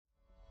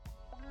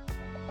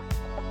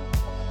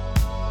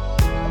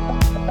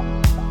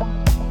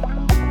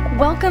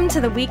Welcome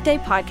to the Weekday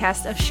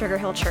podcast of Sugar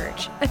Hill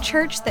Church, a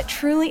church that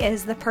truly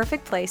is the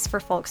perfect place for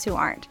folks who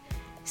aren't.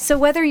 So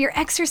whether you're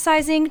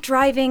exercising,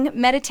 driving,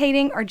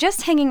 meditating, or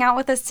just hanging out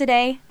with us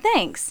today,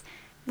 thanks.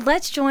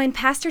 Let's join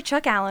Pastor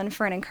Chuck Allen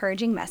for an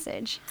encouraging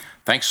message.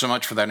 Thanks so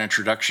much for that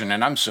introduction,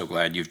 and I'm so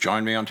glad you've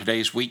joined me on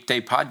today's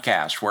Weekday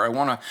podcast, where I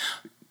want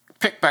to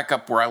pick back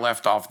up where I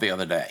left off the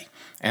other day,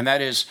 and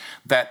that is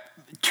that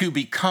to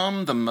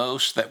become the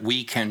most that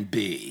we can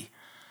be,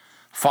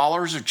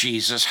 followers of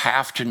Jesus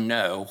have to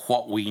know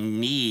what we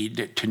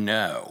need to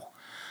know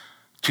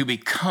to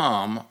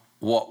become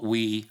what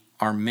we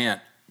are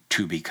meant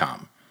to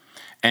become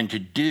and to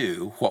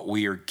do what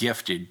we are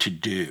gifted to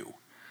do.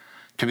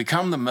 To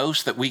become the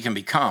most that we can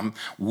become,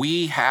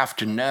 we have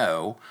to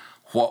know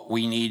what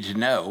we need to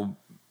know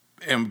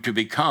and to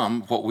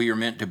become what we are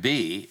meant to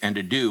be and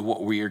to do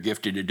what we are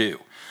gifted to do.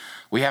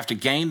 We have to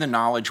gain the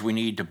knowledge we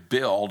need to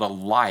build a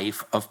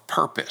life of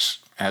purpose.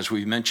 As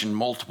we've mentioned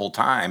multiple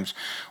times,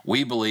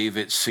 we believe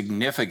it's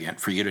significant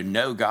for you to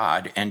know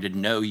God and to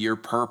know your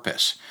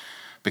purpose.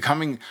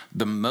 Becoming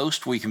the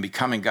most we can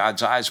become in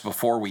God's eyes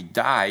before we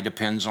die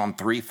depends on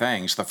three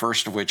things, the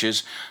first of which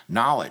is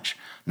knowledge.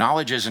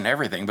 Knowledge isn't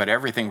everything, but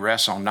everything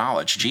rests on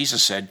knowledge.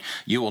 Jesus said,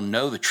 you will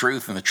know the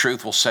truth and the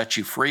truth will set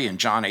you free in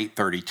John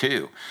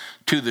 8:32.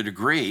 To the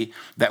degree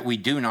that we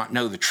do not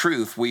know the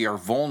truth, we are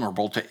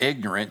vulnerable to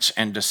ignorance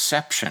and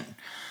deception.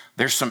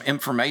 There's some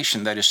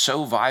information that is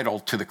so vital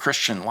to the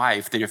Christian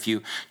life that if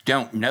you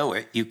don't know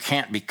it, you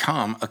can't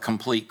become a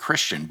complete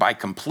Christian. By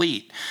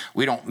complete,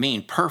 we don't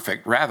mean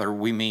perfect. Rather,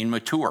 we mean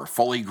mature,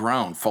 fully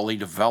grown, fully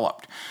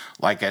developed,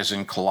 like as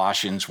in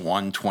Colossians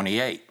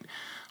 1:28.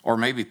 Or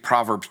maybe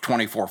Proverbs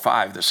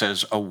 24:5 that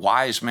says, a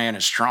wise man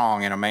is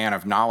strong and a man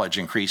of knowledge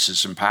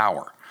increases in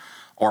power.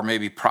 Or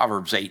maybe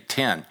Proverbs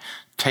 8:10,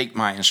 take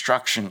my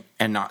instruction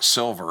and not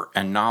silver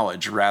and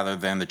knowledge rather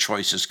than the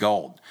choicest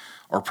gold.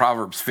 Or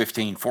Proverbs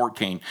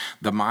 15:14,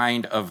 the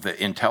mind of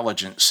the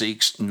intelligent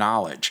seeks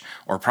knowledge.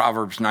 Or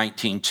Proverbs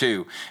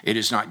 19:2, it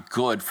is not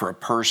good for a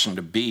person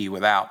to be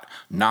without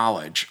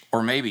knowledge.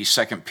 Or maybe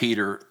 2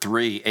 Peter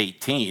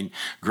 3:18,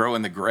 grow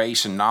in the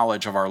grace and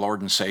knowledge of our Lord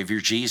and Savior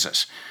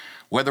Jesus.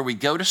 Whether we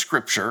go to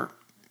Scripture,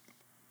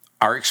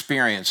 our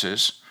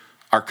experiences,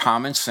 our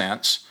common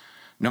sense,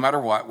 no matter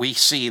what, we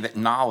see that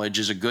knowledge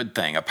is a good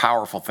thing, a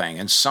powerful thing,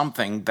 and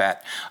something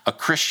that a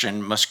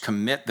Christian must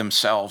commit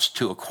themselves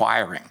to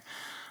acquiring.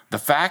 The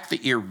fact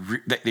that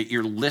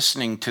you're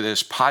listening to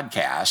this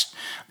podcast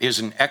is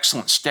an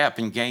excellent step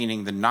in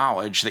gaining the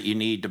knowledge that you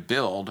need to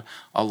build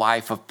a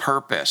life of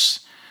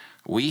purpose.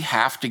 We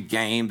have to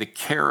gain the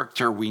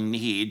character we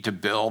need to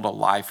build a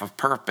life of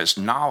purpose.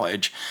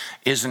 Knowledge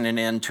isn't an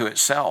end to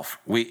itself.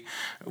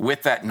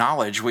 With that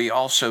knowledge, we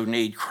also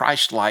need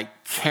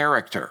Christ-like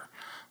character.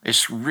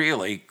 It's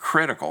really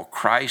critical,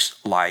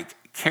 Christ-like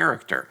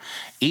character.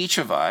 Each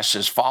of us,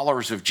 as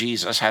followers of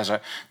Jesus, has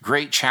a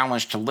great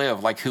challenge to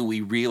live like who we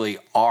really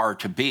are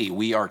to be.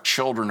 We are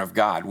children of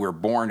God. We're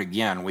born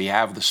again. We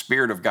have the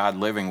Spirit of God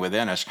living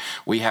within us.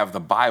 We have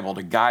the Bible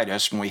to guide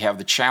us, and we have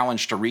the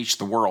challenge to reach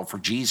the world for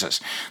Jesus.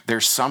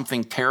 There's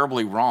something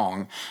terribly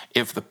wrong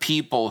if the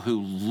people who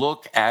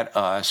look at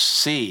us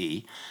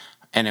see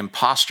an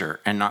imposter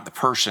and not the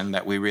person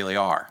that we really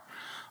are.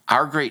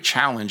 Our great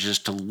challenge is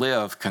to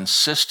live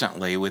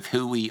consistently with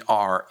who we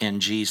are in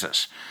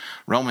Jesus.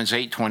 Romans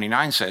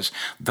 8:29 says,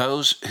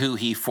 those who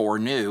he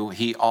foreknew,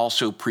 he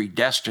also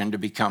predestined to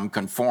become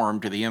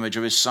conformed to the image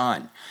of his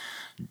Son.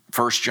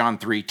 1 John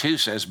 3:2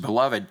 says,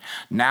 beloved,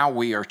 now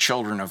we are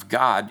children of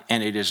God,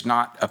 and it has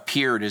not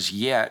appeared as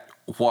yet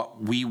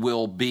what we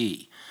will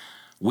be.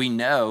 We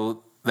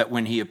know that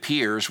when he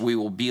appears, we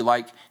will be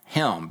like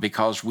him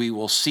because we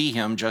will see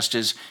him just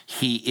as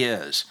he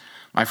is.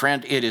 My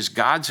friend, it is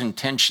God's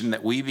intention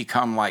that we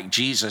become like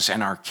Jesus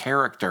in our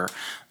character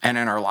and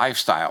in our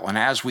lifestyle. And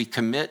as we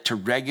commit to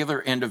regular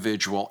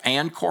individual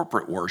and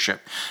corporate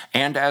worship,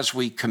 and as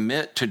we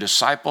commit to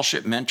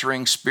discipleship,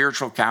 mentoring,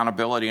 spiritual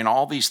accountability, and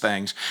all these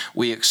things,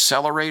 we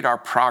accelerate our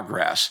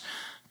progress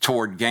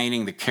toward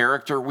gaining the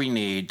character we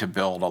need to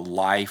build a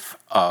life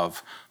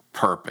of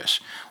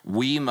purpose.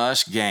 We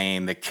must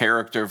gain the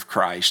character of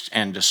Christ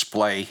and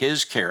display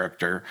his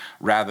character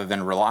rather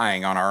than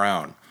relying on our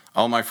own.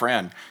 Oh, my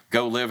friend,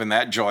 go live in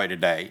that joy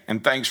today.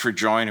 And thanks for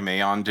joining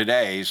me on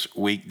today's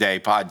Weekday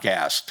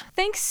podcast.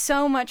 Thanks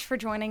so much for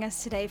joining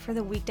us today for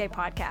the Weekday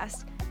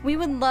podcast. We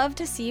would love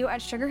to see you at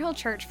Sugar Hill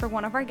Church for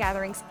one of our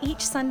gatherings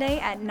each Sunday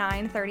at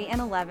 9:30 and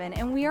 11,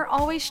 and we are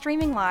always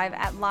streaming live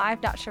at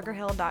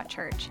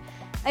live.sugarhill.church.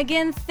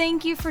 Again,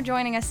 thank you for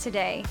joining us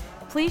today.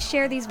 Please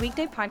share these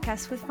Weekday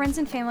podcasts with friends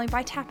and family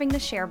by tapping the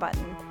share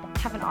button.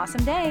 Have an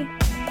awesome day.